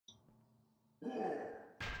Oh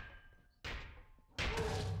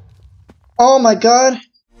my god!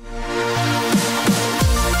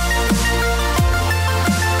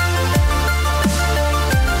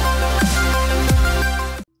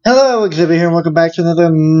 Hello, Exhibit here, and welcome back to another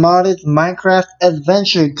modded Minecraft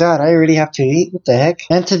adventure. God, I already have to eat. What the heck?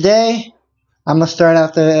 And today, I'm gonna start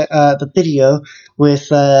out the video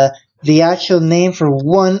with the actual name for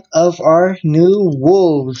one of our new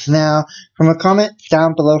wolves. Now, from a comment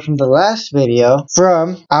down below from the last video,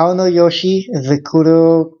 from Aono Yoshi, the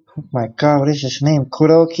Kuro. Oh my God, what is his name?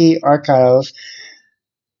 Kuroki Archives.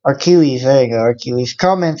 Archiles, there you go, Archiles,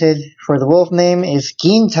 commented for the wolf name is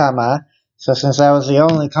Gintama. So since that was the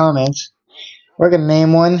only comment, we're going to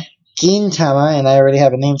name one Gintama, and I already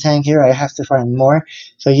have a name tag here. I have to find more.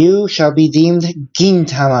 So you shall be deemed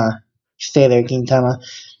Gintama. Stay there, Gintama.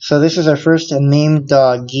 So this is our first named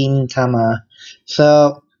dog, Gintama.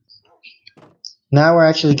 So now we're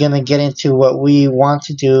actually going to get into what we want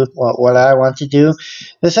to do, what I want to do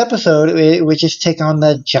this episode, which is take on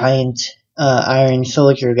the giant iron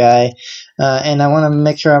soldier guy. And I want to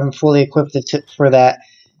make sure I'm fully equipped for that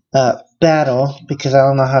battle, because I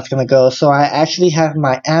don't know how it's going to go. So I actually have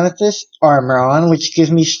my amethyst armor on, which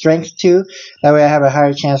gives me strength too. That way I have a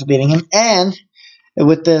higher chance of beating him. And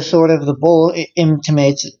with the sword of the bull, it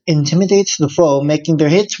intimidates the foe, making their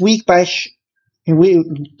hits weak by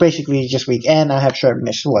basically just weak. And I have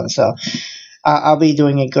sharpness 1, so I'll be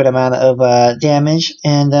doing a good amount of damage.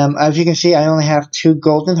 And as you can see, I only have 2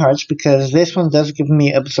 golden hearts, because this one does give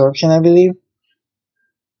me absorption, I believe.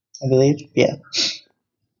 Yeah.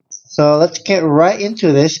 So let's get right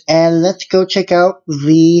into this, and let's go check out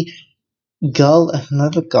the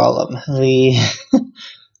another golem.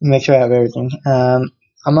 Make sure I have everything. I'm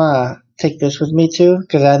gonna take this with me too,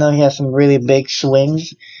 because I know he has some really big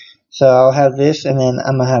swings. So I'll have this, and then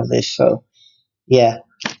I'm gonna have this. So yeah,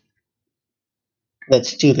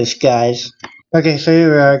 let's do this, guys. Okay, so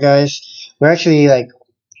here we are, guys. We're actually like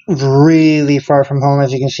really far from home.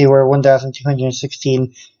 As you can see, we're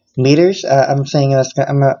 1,216 meters. I'm saying that's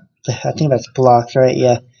I think that's blocks, right?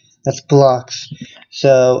 Yeah, that's blocks.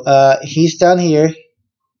 So he's down here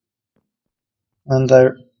on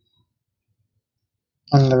the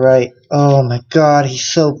right. Oh my God, he's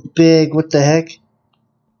so big. What the heck?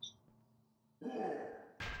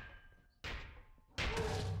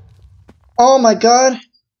 Oh my God.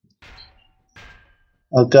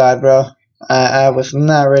 Oh God, bro. I was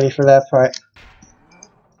not ready for that part.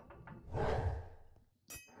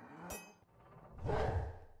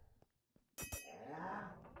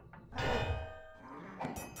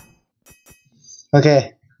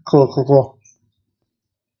 Okay, cool.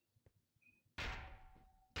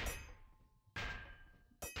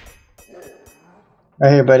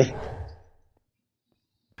 Right here, buddy.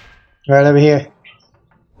 Right over here.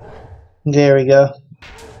 There we go.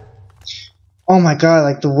 Oh my God,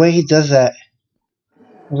 like the way he does that.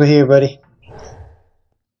 Over here, buddy.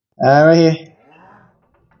 Right here.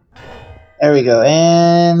 There we go,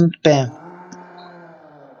 and bam.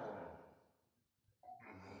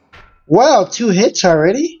 Wow, 2 hits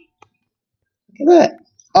already? Look at that.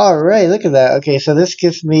 Alright, look at that. Okay, so this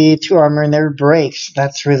gives me 2 armor and never breaks.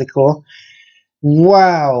 That's really cool.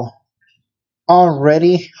 Wow.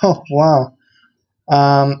 Already? Oh, wow.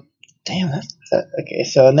 Damn, okay,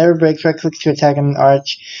 so it never breaks. Right click to attack an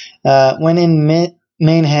arch. When in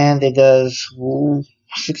main hand, it does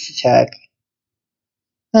 6 attack.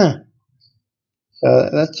 Huh. So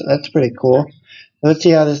that's pretty cool. Let's see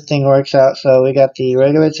how this thing works out. So we got the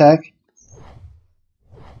regular attack.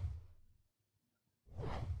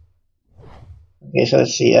 Okay, so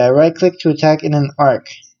let's see. Right click to attack in an arc.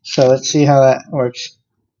 So let's see how that works.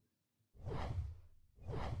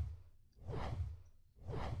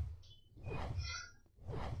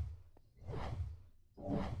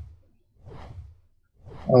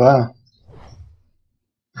 Oh wow.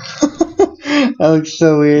 That looks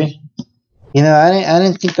so weird. You know, I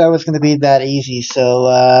didn't think that was gonna be that easy. So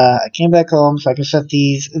I came back home so I can set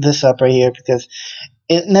this up right here, because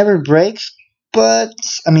it never breaks. But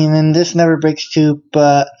I mean, and this never breaks too.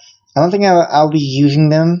 But I don't think I'll be using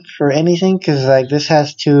them for anything, because like this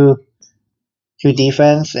has two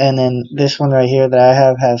defense, and then this one right here that I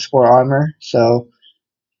have has 4 armor. So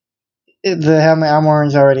the helmet armor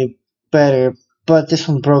is already better, but this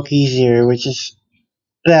one broke easier, which is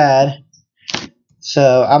bad.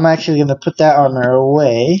 So I'm actually gonna put that armor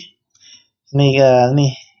away. Let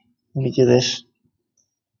me do this.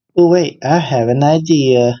 Oh wait, I have an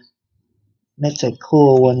idea. That's a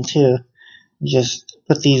cool one too. Just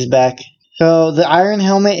put these back. So the iron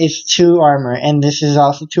helmet is 2 armor, and this is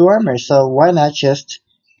also 2 armor. So why not just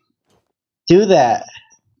do that?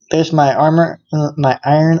 There's my armor, my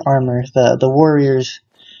iron armor, the warrior's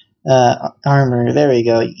armor. There we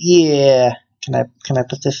go. Yeah. Can I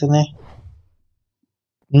put this in there?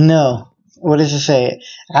 No. What does it say?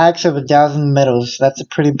 Axe of 1,000 metals. That's a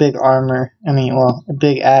pretty big armor. I mean, well, a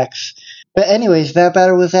big axe. But anyways, that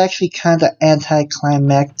battle was actually kind of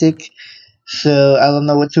anticlimactic. So I don't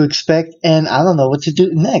know what to expect, and I don't know what to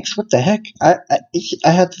do next. What the heck? I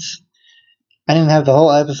had this. I didn't have the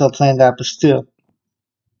whole episode planned out, but still.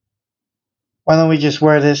 Why don't we just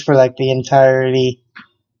wear this for like the entirety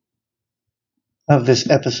of this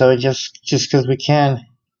episode, just because we can?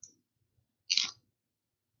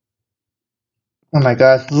 Oh my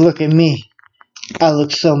God! Look at me. I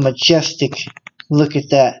look so majestic. Look at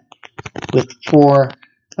that, with four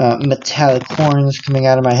metallic horns coming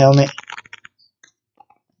out of my helmet.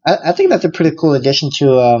 I think that's a pretty cool addition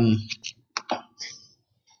to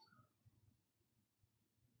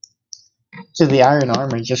the iron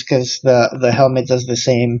armor, just because the helmet does the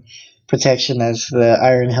same protection as the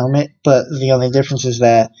iron helmet, but the only difference is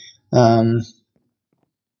that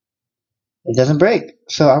it doesn't break.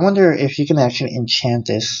 So I wonder if you can actually enchant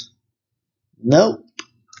this. Nope.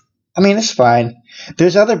 I mean, it's fine.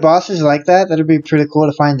 There's other bosses like that. That'd be pretty cool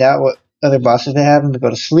to find out what other bosses they have and to go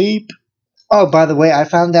to sleep. Oh, by the way, I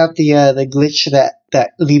found out the glitch that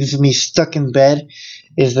leaves me stuck in bed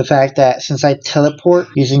is the fact that since I teleport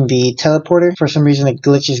using the teleporter, for some reason it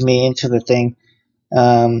glitches me into the thing.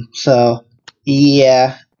 So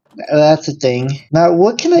yeah, that's a thing. Now,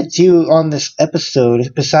 what can I do on this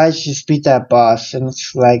episode besides just beat that boss? And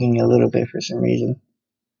it's lagging a little bit for some reason.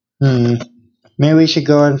 Maybe we should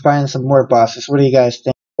go and find some more bosses. What do you guys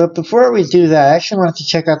think? But before we do that, I actually wanted to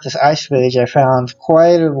check out this ice village I found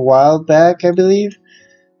quite a while back, I believe.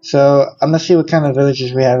 So I'm gonna see what kind of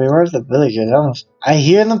villagers we have here. Where's the villagers? I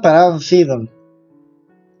hear them, but I don't see them.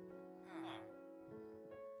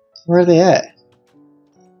 Where are they at?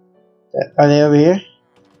 Are they over here?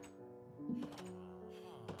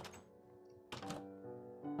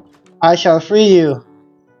 I shall free you.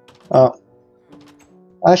 Oh.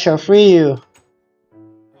 I shall free you.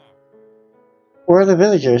 Where are the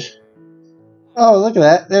villagers? Oh, look at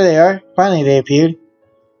that. There they are. Finally they appeared.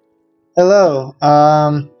 Hello.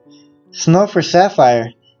 Snow for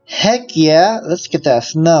Sapphire. Heck yeah. Let's get that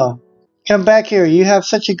snow. Come back here. You have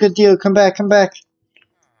such a good deal. Come back, come back.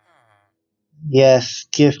 Yes,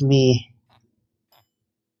 give me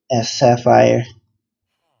a sapphire.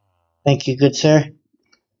 Thank you, good sir.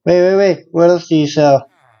 Wait. What else do you sell?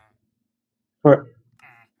 For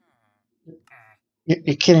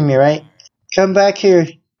you're kidding me, right? Come back here.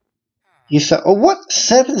 You sell. Oh, what?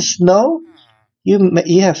 7 snow?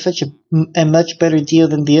 You have such a much better deal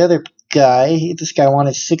than the other guy. This guy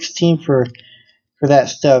wanted 16 for that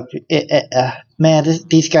stuff. Man,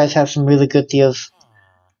 these guys have some really good deals.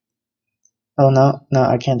 Oh no,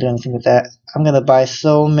 I can't do anything with that. I'm gonna buy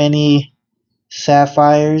so many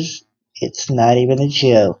sapphires. It's not even a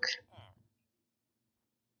joke.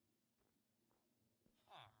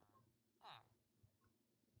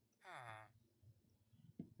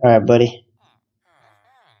 Alright, buddy.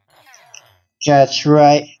 That's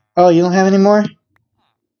right. Oh, you don't have any more?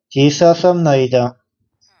 Do you sell some? No, you don't.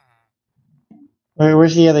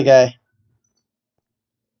 Where's the other guy?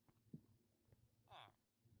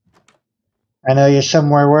 I know you're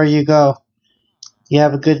somewhere. Where you go? You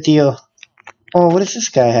have a good deal. Oh, what does this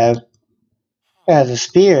guy have? He has a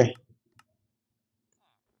spear.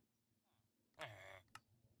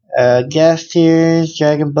 Gas tears,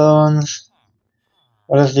 dragon bones.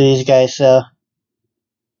 What else do these guys sell?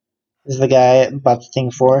 This is the guy I bought the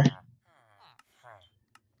thing for.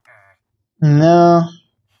 No.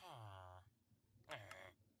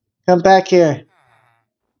 Come back here.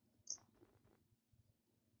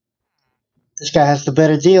 This guy has the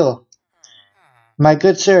better deal. My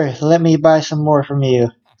good sir, let me buy some more from you.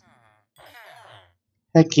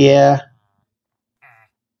 Heck yeah.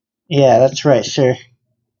 Yeah, that's right, sir.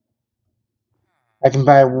 I can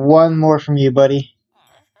buy one more from you, buddy.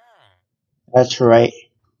 That's right.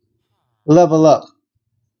 Level up.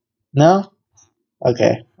 No?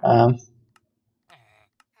 Okay.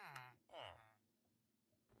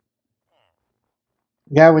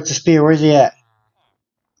 Guy with the spear, where's he at?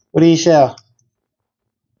 What do you sell?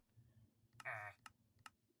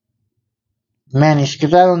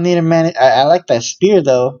 Manuscript. I don't need a I like that spear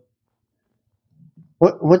though.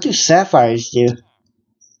 What do sapphires do?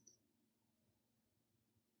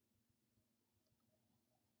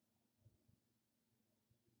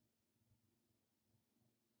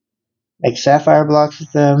 Like sapphire blocks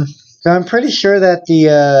with them. So I'm pretty sure that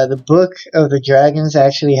the book of the dragons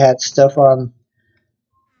actually had stuff on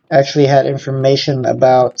actually had information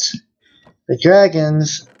about the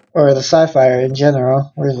dragons or the sapphire in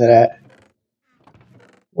general. Where is it at?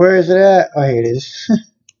 Where is it at? Oh, here it is.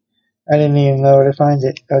 I didn't even know where to find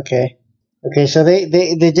it. Okay. Okay, so they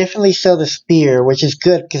definitely sell the spear, which is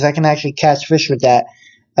good because I can actually catch fish with that.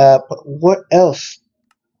 But what else?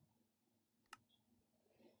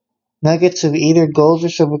 Nuggets of either gold or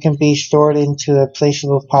silver can be stored into a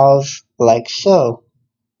placeable piles like so.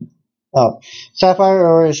 Oh, sapphire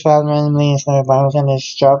ore is found randomly in snowy biomes, and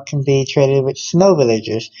its drop can be traded with snow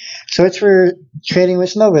villagers. So it's for trading with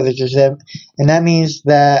snow villagers, and that means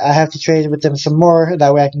that I have to trade with them some more.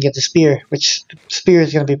 That way I can get the spear, which spear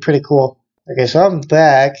is going to be pretty cool. Okay, so I'm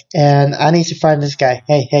back, and I need to find this guy.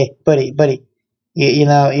 Hey, buddy. You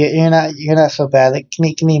know, you're not so bad. Like,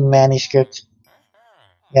 give me manuscript.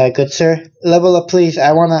 Yeah, good sir. Level up, please.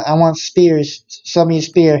 I want spears. Sell me a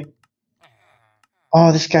spear.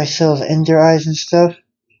 Oh, this guy sells ender eyes and stuff.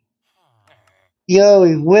 Yo,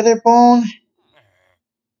 Witherbone,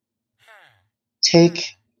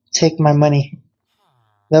 take my money.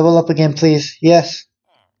 Level up again, please. Yes.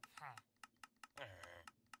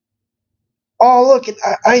 Oh, look,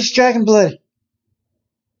 ice dragon blood.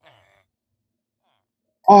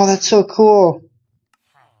 Oh, that's so cool.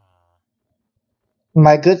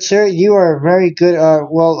 My good sir, you are a very good,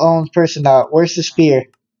 well-owned person now. Where's the spear?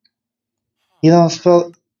 You don't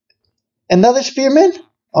spell another spearman?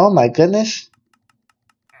 Oh my goodness.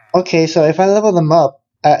 Okay, so if I level them up,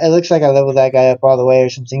 it looks like I leveled that guy up all the way or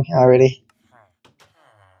something already.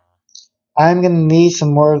 I'm gonna need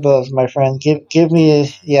some more of those, my friend. Give me a,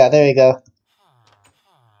 yeah, there you go.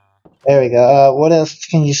 There we go. What else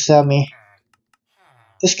can you sell me?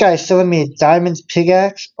 This guy is selling me a diamond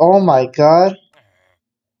pickaxe. Oh my god.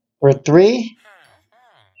 For 3?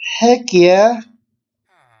 Heck yeah.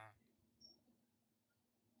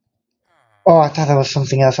 Oh, I thought that was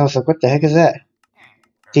something else. I was like, what the heck is that?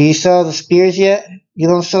 Do you sell the spears yet? You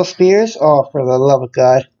don't sell spears? Oh, for the love of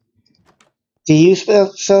God. Do you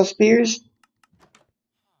sell spears?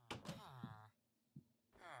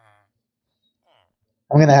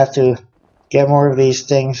 I'm gonna have to get more of these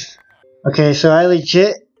things. Okay, so I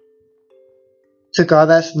legit took all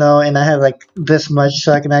that snow and I have like this much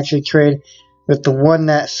so I can actually trade with the one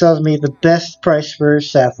that sells me the best price for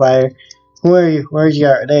sapphire. Where are you? Where's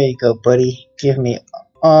your? There you go, buddy. Give me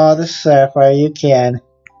all the sapphire you can.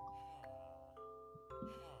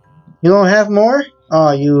 You don't have more?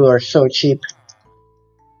 Oh, you are so cheap.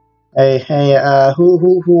 Hey,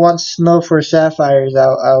 who wants snow for sapphires?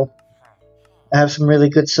 I have some really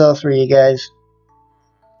good stuff for you guys.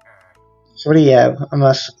 So what do you have? I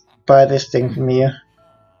must buy this thing from you.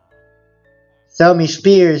 Sell me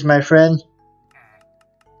spears, my friend.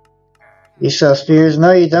 You sell spears?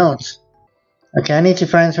 No, you don't. Okay, I need to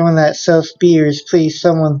find someone that sells spears. Please,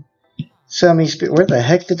 someone sell me spears. Where the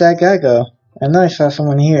heck did that guy go? I know I saw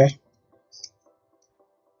someone here.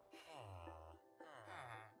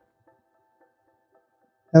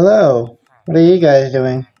 Hello. What are you guys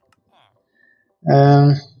doing?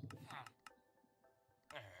 Um,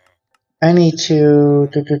 I need to.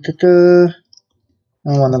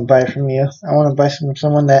 I want to buy from you. I want to buy from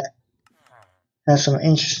someone that has some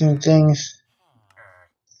interesting things.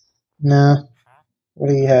 No. What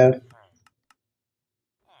do you have?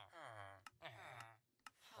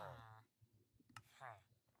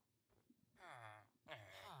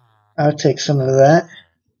 I'll take some of that.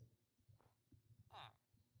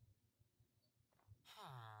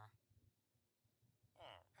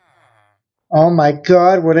 Oh my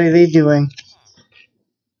god, what are they doing?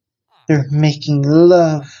 They're making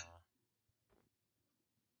love.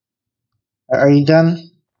 Are you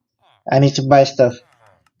done? I need to buy stuff.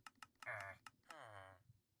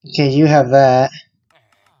 Okay, you have that.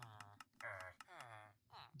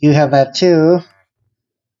 You have that too.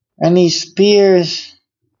 I need spears.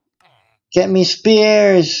 Get me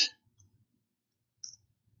spears.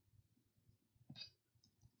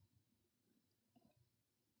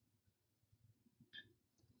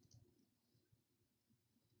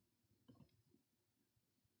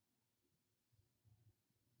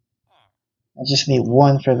 I just need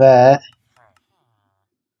one for that.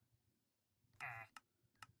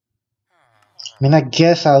 I mean, I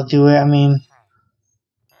guess I'll do it. I mean,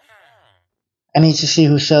 I need to see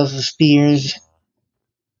who sells the spears.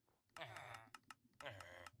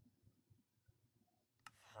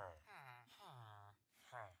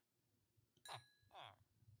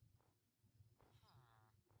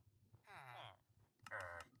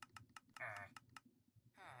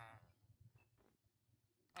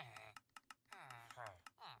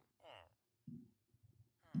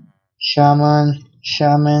 Shaman.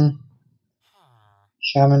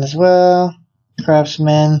 Shaman as well.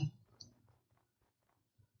 Craftsman.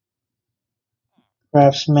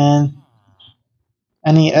 Craftsman.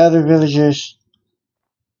 Any other villagers?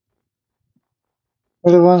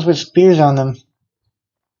 What are the ones with spears on them?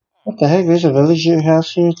 What the heck? There's a villager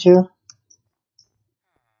house here too?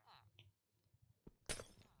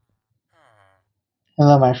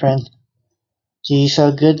 Hello, my friend. Do you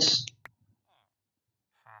sell goods?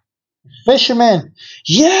 Fisherman!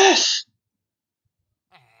 Yes!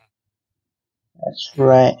 That's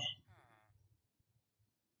right.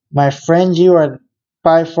 My friend, you are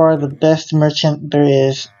by far the best merchant there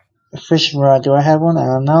is. A fishing rod. Do I have one? I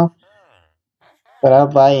don't know. But I'll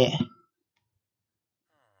buy it.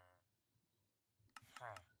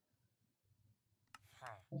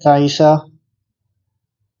 That's how you sell?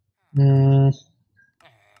 Guess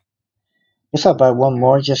I'll buy one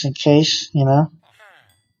more just in case, you know?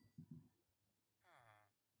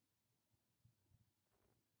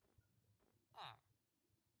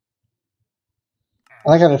 I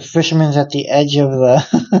like how the fisherman's at the edge of the,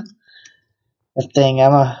 the thing. I'm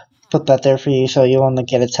gonna put that there for you so you won't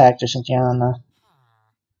get attacked or something. I don't know.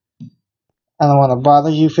 I don't want to bother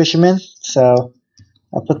you, fisherman. So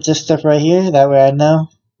I'll put this stuff right here. That way I know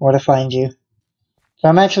where to find you. So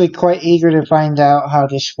I'm actually quite eager to find out how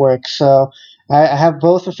this works. So I have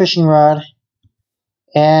both a fishing rod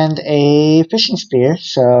and a fishing spear.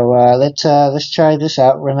 So let's try this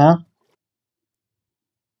out right now.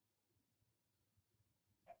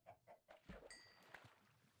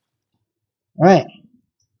 All right.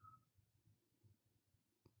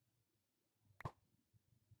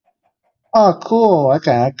 Oh, cool. I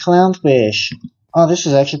got a clownfish. Oh, this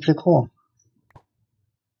is actually pretty cool.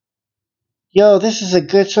 Yo, this is a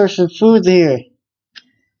good source of food here.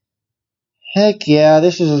 Heck yeah,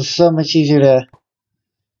 this is so much easier to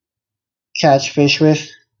catch fish with.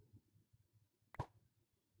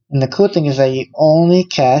 And the cool thing is that you only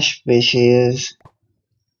catch fishes.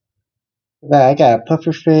 I got a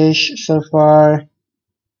puffer fish so far.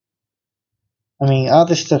 I mean, all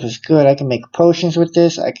this stuff is good. I can make potions with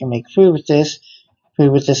this. I can make food with this.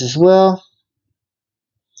 Food with this as well.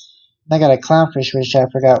 I got a clownfish, which I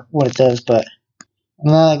forgot what it does, but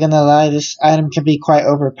I'm not gonna lie, this item can be quite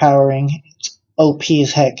overpowering. It's OP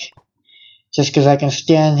as heck. Just because I can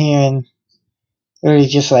stand here and really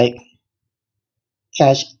just like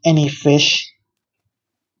catch any fish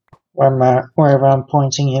wherever I'm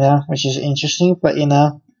pointing, you know, which is interesting, but you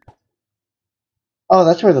know. Oh,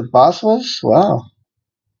 that's where the boss was? Wow.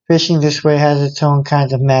 Fishing this way has its own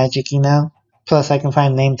kind of magic, you know. Plus I can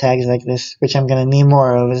find name tags like this, which I'm gonna need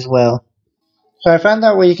more of as well. So I found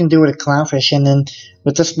out what you can do with a clownfish, and then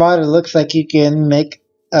with this mod it looks like you can make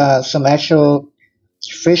some actual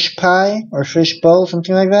fish pie or fish bowl,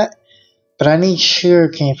 something like that. But I need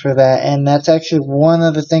sugarcane for that, and that's actually one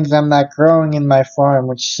of the things I'm not growing in my farm,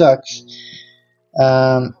 which sucks.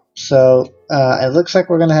 So it looks like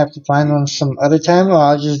we're gonna have to find one some other time, or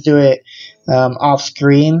I'll just do it off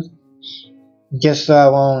screen, just so I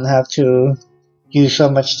won't have to use so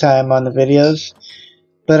much time on the videos.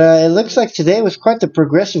 But it looks like today was quite the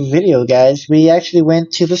progressive video, guys. We actually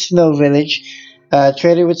went to the snow village,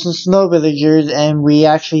 traded with some snow villagers, and we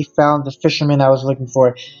actually found the fisherman I was looking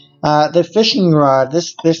for. The fishing rod,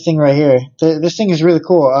 this thing right here, this thing is really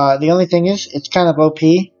cool. The only thing is, it's kind of OP,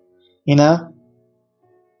 you know?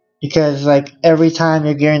 Because, like, every time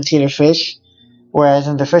you're guaranteed a fish, whereas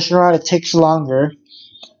in the fishing rod, it takes longer,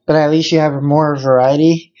 but at least you have more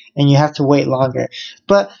variety, and you have to wait longer.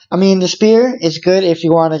 But, I mean, the spear is good if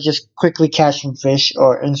you want to just quickly catch some fish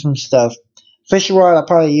or some stuff. Fishing rod I'll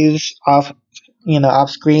probably use off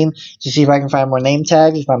screen to see if I can find more name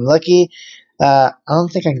tags if I'm lucky. I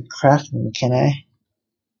don't think I can craft them, can I?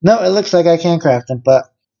 No, it looks like I can craft them,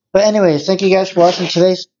 but anyways, thank you guys for watching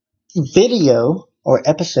today's video or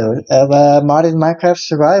episode of modded Minecraft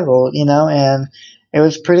survival, you know, and it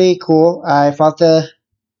was pretty cool. I fought the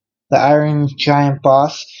Iron Giant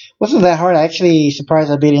boss. Wasn't that hard. I actually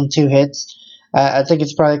surprised I beat it in 2 hits. I think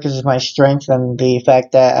it's probably because of my strength and the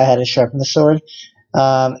fact that I had to sharpen the sword.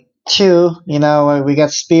 2, you know, we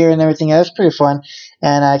got spear and everything. That was pretty fun,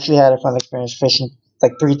 and I actually had a fun experience fishing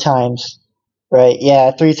like 3 times. Right,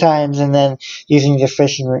 yeah, 3 times, and then using the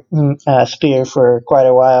fishing spear for quite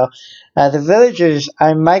a while. The villagers,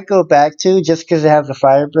 I might go back to just because they have the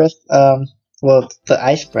fire breath, well, the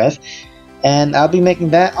ice breath, and I'll be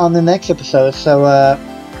making that on the next episode, so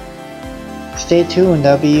stay tuned.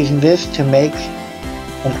 I'll be using this to make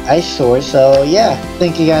an ice sword, so yeah,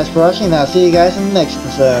 thank you guys for watching, and I'll see you guys in the next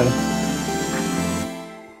episode.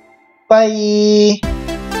 Bye!